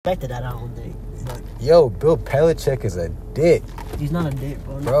Expected that, I don't think. But Yo, Bill Belichick is a dick. he's not a dick,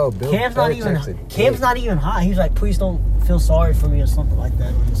 bro. Bro, Bill Cam's Belichick's not even hot. He was like, please don't feel sorry for me or something like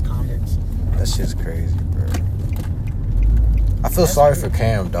that on his comments. That shit's crazy, bro. I feel sorry for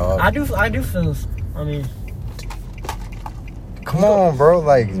Cam, dog. I do feel. I mean, Come on, bro.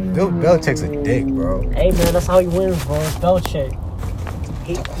 Like, Bill Belichick's a dick, bro. hey man, that's how he wins, bro. It's Belichick.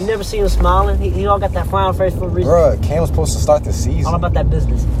 You never see him smiling. He all got that frown face for a reason. Bro, Cam was supposed to start the season. All about that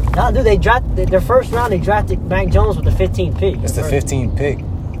business. Nah, dude, they drafted their first round. They drafted Mac Jones with the 15th pick. It's the 15th pick.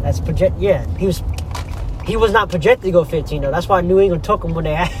 That's project. Yeah, he was not projected to go 15 though. That's why New England took him when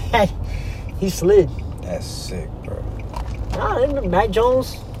they had. He slid. That's sick, bro. Nah, Mac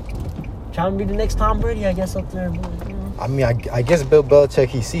Jones trying to be the next Tom Brady, I guess, up there. You know. I mean, I guess Bill Belichick,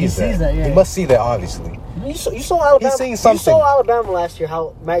 he sees that. Yeah. He must see that, obviously. You saw Alabama. He's seen something. You saw Alabama last year.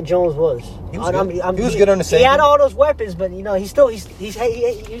 How Mac Jones was. He was good on the He had all those weapons, but you know he's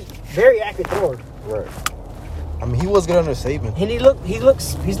very accurate thrower. Right. I mean, he was good under Saban. And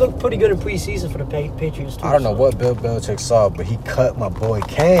he's looked pretty good in preseason for the Patriots too. I don't know what Bill Belichick saw, but he cut my boy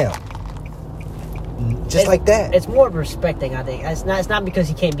Cam. Just like that. It's more of a respect thing, I think. It's not because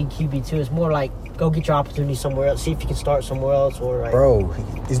he can't be QB2. It's more like go get your opportunity somewhere else. See if you can start somewhere else or like. Bro,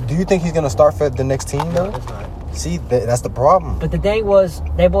 do you think he's gonna start for the next team though? No, it's not. See, that's the problem. But the thing was,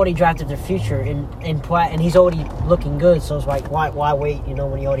 they've already drafted their future in Platt, and he's already looking good. So it's like, why wait? You know,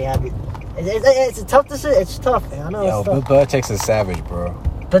 when you already have it. It's a tough decision. It's tough. Man. I know. Yo, it's tough. Bill Belichick's a savage, bro.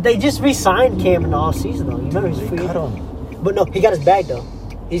 But they just re-signed Cam in the offseason, though. You remember he's free. Cut him. But no, he got his bag though.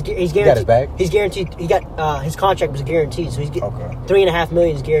 He's guaranteed. He got his bag? He's guaranteed. He got his contract was guaranteed, so he's getting Okay. $3.5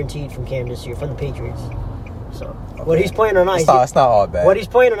 million is guaranteed from Cam this year from the Patriots. So what he's playing or not, it's not all bad. What he's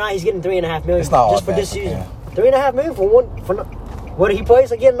playing or not, he's getting $3.5 million It's not all just for bad this for season. Cam. $3.5 million for one for what he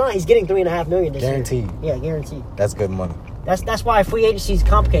plays again or not, he's getting $3.5 million this Guaranteed. year. Yeah, guaranteed. That's good money. That's why free agency is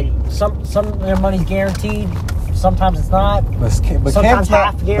complicated. Some of their money's guaranteed, sometimes it's not. But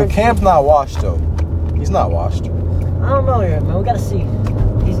Cam's not washed though. He's not washed. I don't know yet, man. We gotta see.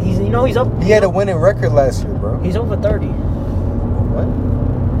 He's up. He had a winning record last year, bro. He's over 30. What?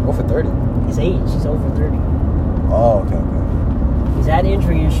 Over 30? His age, he's over 30. Oh, okay. He's had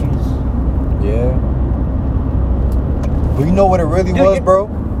injury issues. Yeah. But you know what it really was, bro?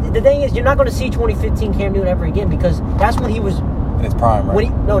 The thing is, you're not going to see 2015 Cam Newton ever again because that's when he was in his prime,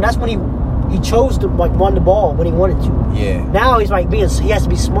 right? That's when he chose to run the ball when he wanted to. Yeah. Now he's he has to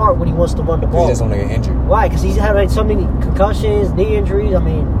be smart when he wants to run the ball. He doesn't want to get injured. Why? Because he's had so many concussions, knee injuries. I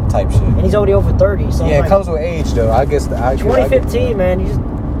mean, type shit. And he's already over 30. So yeah, it comes with age, though. I guess 2015, man. He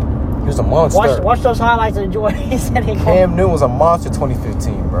was a monster. Watch those highlights and enjoy. Cam Newton was a monster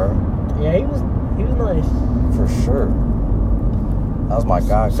 2015, bro. Yeah, he was nice for sure. That was my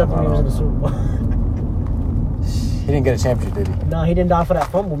guy. Except when he was in the Super Bowl. He didn't get a championship, did he? No, he didn't die for that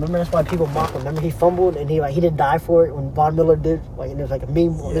fumble. Remember, that's why people mock him. Remember, he fumbled and he didn't die for it when Von Miller did. And there's like a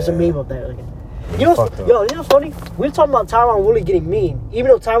meme. Yeah. There's a meme up there. You know what's funny? We were talking about Tyron Woodley getting mean.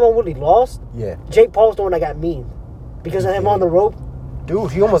 Even though Tyron Woodley lost, yeah, Jake Paul's the one that got mean because of him on the rope.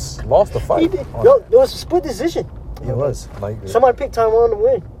 Dude, he almost lost the fight. He did. Yo, it was a split decision. It was. Somebody picked Tyron to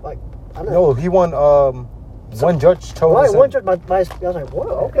win. I don't know. No, he won. One judge told us. Right, one judge. I was like, what?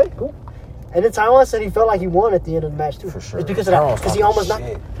 Okay, cool. And then Tyron said he felt like he won at the end of the match too. For sure. It's because of that. Because he almost knocked.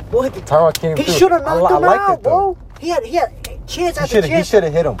 Tyron came through. He should have knocked him out, bro. He had chance after chance. He should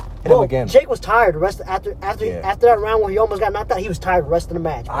have hit him. Hit him again. Jake was tired. The rest after that round where he almost got knocked out, he was tired the rest of the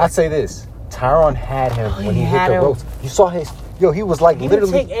match. Bro. I'd say this: Tyron had him when he hit the ropes. You saw his. Yo, he was like he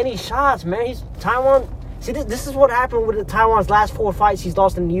literally. He didn't take any shots, man. Tyron. See, this is what happened with Tyron's last 4 fights he's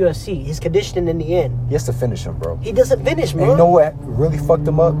lost in the UFC. His conditioning in the end. He has to finish him, bro. He doesn't finish, man. And you know what really fucked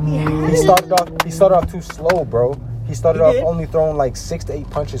him up? He started off too slow, bro. He started off only throwing like 6 to 8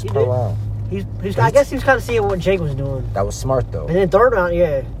 punches per round. I guess he was kind of seeing what Jake was doing. That was smart, though. And then third round,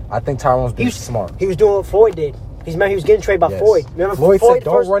 yeah. I think Tyron's being smart. He was doing what Floyd did. He was getting traded by Floyd. Remember Floyd said,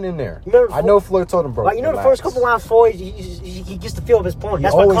 "Don't run in there." I know Floyd told him, bro. Like, the first couple rounds, Floyd he gets the feel of his opponent.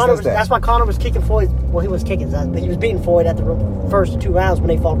 That's why Conor was kicking Floyd. Well, he was kicking. He was beating Floyd at the first 2 rounds when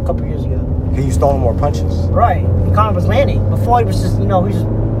they fought a couple years ago. He was throwing more punches. Right. And Conor was landing, but Floyd was just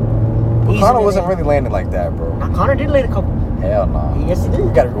Conor wasn't really landing like that, bro. Conor did land a couple. Hell no. Nah. Yes, he did.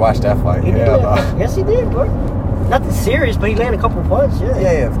 You gotta rewatch that fight. Yes, he did, bro. Nothing serious, but he landed a couple of punches.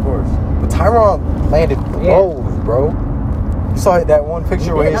 Yeah, of course. But Tyron landed blows, bro. You saw that one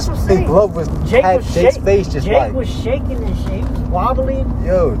picture where his glove had Jake's face just Jake was shaking and he was wobbling.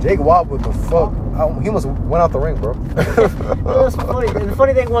 Yo, Jake wobbled the fuck. He almost went out the ring, bro. That's funny. And the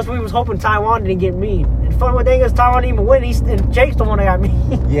funny thing was we was hoping Tyron didn't get mean. And funny one thing is Tyron didn't even win. And Jake's the one that got me.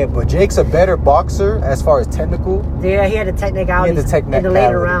 Yeah, but Jake's a better boxer as far as technical. Yeah, he had the technicality. He had the technicality, in the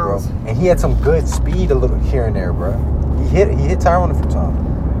later rounds, bro. And he had some good speed a little here and there, bro. He hit Tyron a few times.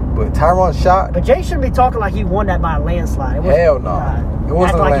 But Tyron shot. But Jake shouldn't be talking like he won that by a landslide. Hell no. It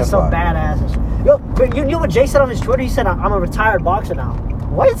wasn't like a landslide. He's so badass. Yo, but you know what Jake said on his Twitter? He said, "I'm a retired boxer now."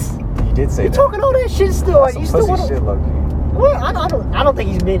 What? He did say that. You talking all that shit still? That's you some still pussy want shit, low-key. What? I don't think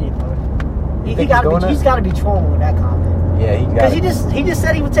he's meant it, bro. He's got to be trolling with that comment. Yeah, he got. Because he just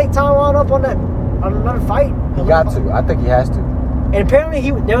said he would take Tyron up on another fight. He got to. I think he has to. And apparently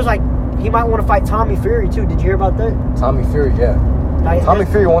he might want to fight Tommy Fury too. Did you hear about that? Tommy Fury, yeah. Like, Tommy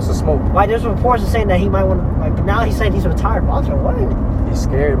Fury wants to smoke. Like there's reports saying that he might want to. Like, but now he's saying he's a retired boxer. What? He's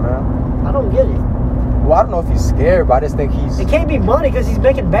scared, man. I don't get it. Well, I don't know if he's scared, but I just think he's. It can't be money because he's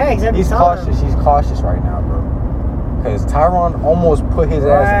making bags every time. He's cautious right now, bro. Because Tyron almost put his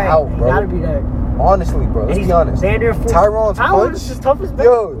ass out, bro. He gotta be there. Honestly, bro. Let's be honest. Tyron's punch. Is the toughest man.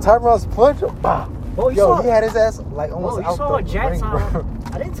 Yo, Tyron's punch. Bah. He had his ass like almost out the ring, bro.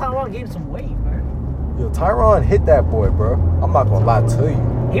 I think Tyron gained some weight, bro. Yo, Tyron hit that boy, bro. I'm not gonna lie to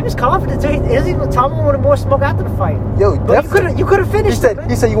you. He was confident too. Tyron wanted more smoke after the fight. Yo, you could have finished.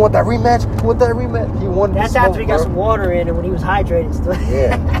 He said, "You want that rematch? You want that rematch?" He wanted. That's smoke, after he got some water in and when he was hydrated still.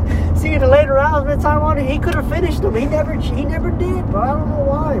 Yeah. See, in the later rounds, man, Tyron, he could have finished him. He never did, bro. I don't know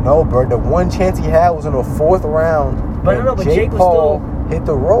why. No, bro. The one chance he had was in the fourth round. But Jake Paul hit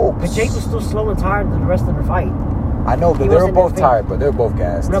the ropes. But Jake was still slow and tired the rest of the fight. I know, but they were both tired, but they were both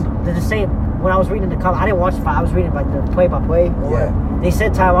gassed. No, they're the same. When I was reading the comment, I didn't watch the fight. I was reading like the play-by-play. Yeah. They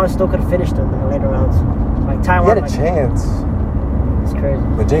said Tyron still could have finished him in the later rounds. Like Tyron he had a chance. It's crazy.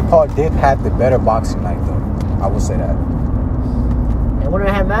 But Jake Paul did have the better boxing night, though. I will say that. It wouldn't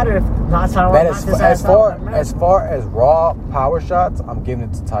have mattered if not Tyron. Man, as far as raw power shots, I'm giving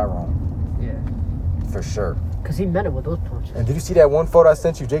it to Tyron. Yeah. For sure. Because he meant it with those punches. And did you see that one photo I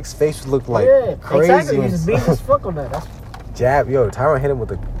sent you? Jake's face looked like crazy. Exactly. He was beating his fuck on that. Jab. Yo, Tyron hit him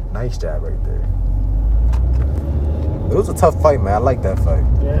with a nice jab right there. It was a tough fight, man. I like that fight.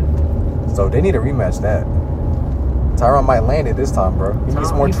 Yeah. So they need to rematch that. Tyron might land it this time, bro. He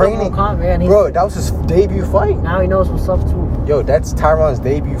needs more training. Bro, that was his debut fight. Now he knows what's up, too. Yo, that's Tyron's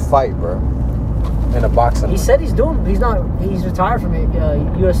debut fight, bro. In a boxing. He said he's retired from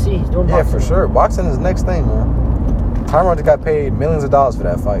UFC. He's doing boxing. Yeah, for sure. Boxing is the next thing, man. Tyron just got paid millions of dollars for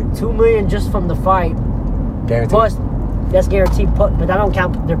that fight. $2 million just from the fight. Guaranteed. Plus, that's guaranteed. But I don't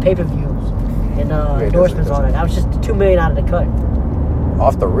count their pay-per-views and endorsements on it. That was just $2 million out of the cut.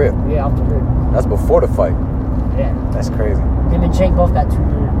 Off the rip. Yeah, off the rip. That's before the fight. Yeah. That's crazy. Him and Jake both got $2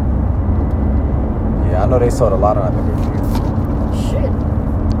 million. Yeah, I know they sold a lot on that pay-per-view. Shit.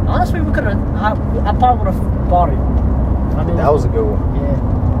 Honestly, we could have. I probably would have bought it. I mean, that was a good one.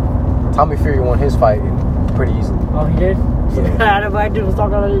 Yeah. Tommy Fury won his fight pretty easily. Oh, he did? Yeah. That dude was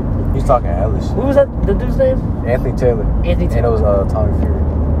talking about it. He was talking Ellis. Who was that? The dude's name? Anthony Taylor. Anthony Taylor. And it was Tommy Fury.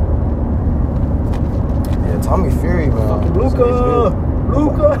 Yeah, Tommy Fury, man.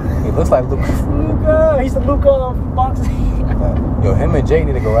 Luka. He looks like Luka. He's the Luka of boxing. Yo, him and Jake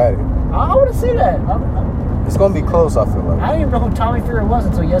need to go at it. I want to see that. It's gonna be close, I feel like. I didn't even know who Tommy Fury was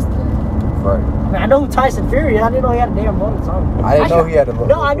until yesterday. Right. I mean, I know who Tyson Fury is. I didn't know he had a damn brother, Tommy. I didn't know he had a brother.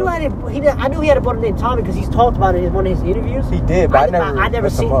 No, I knew he had a brother named Tommy because he's talked about it in one of his interviews. He did, but I never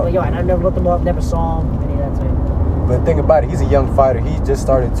seen him. I never looked him up, never saw him, any of that type. But think about it, he's a young fighter. He just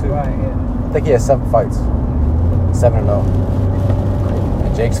started too. Right, yeah. I think he has 7 fights. 7-0.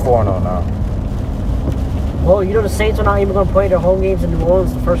 And Jake's 4-0 now. Well, you know the Saints are not even going to play their home games in New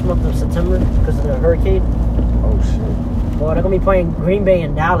Orleans the first month of September because of the hurricane. Oh, shit. Well, they're going to be playing Green Bay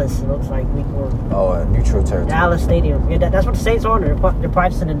and Dallas, it looks like, week 1. Oh, a neutral territory. Dallas Stadium. Yeah, that's what the Saints are. They're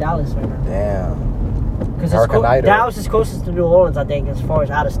practicing in Dallas right now. Damn. Because Dallas is closest to New Orleans, I think, as far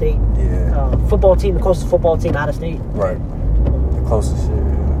as out of state. Yeah. The closest football team out of state. Right. The closest shit,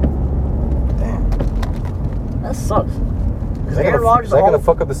 yeah. Damn. That sucks. They're going to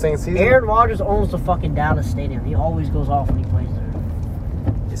fuck up the Saints season? Aaron Rodgers owns the fucking Dallas Stadium. He always goes off when he plays there.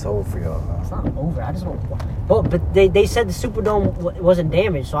 It's over for y'all, man. It's not over. I just don't... But they said the Superdome wasn't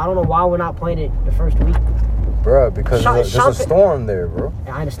damaged, so I don't know why we're not playing it the first week. Bro, because there's a storm there, bro.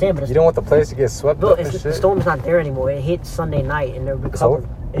 I understand, but... You don't want the place to get swept up and shit? The storm's not there anymore. It hit Sunday night, and they're recovering.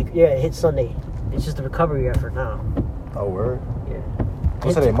 It hit Sunday. It's just a recovery effort now. Oh, word? Yeah.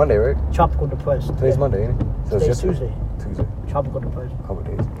 What's today? Monday, right? Tropical depression. Today's Monday, ain't it? So Today's Tuesday. Tuesday. Tropical depression. A couple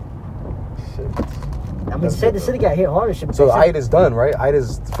days. Shit. I mean, the city got hit hard. So Ida's done, right?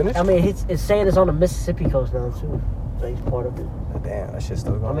 Ida's finished? I mean, it's saying it's on the Mississippi coast now, too. So it's part of it. Damn, that shit's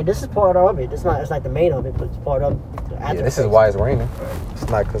still going. I mean, this is part of it. It's not the main of it, but it's part of it. Yeah, this is why it's raining. It's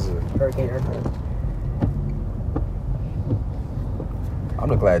not because of Hurricane.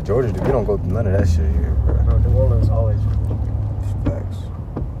 I'm glad Georgia, we don't go through none of that shit here, bro. No, New Orleans always.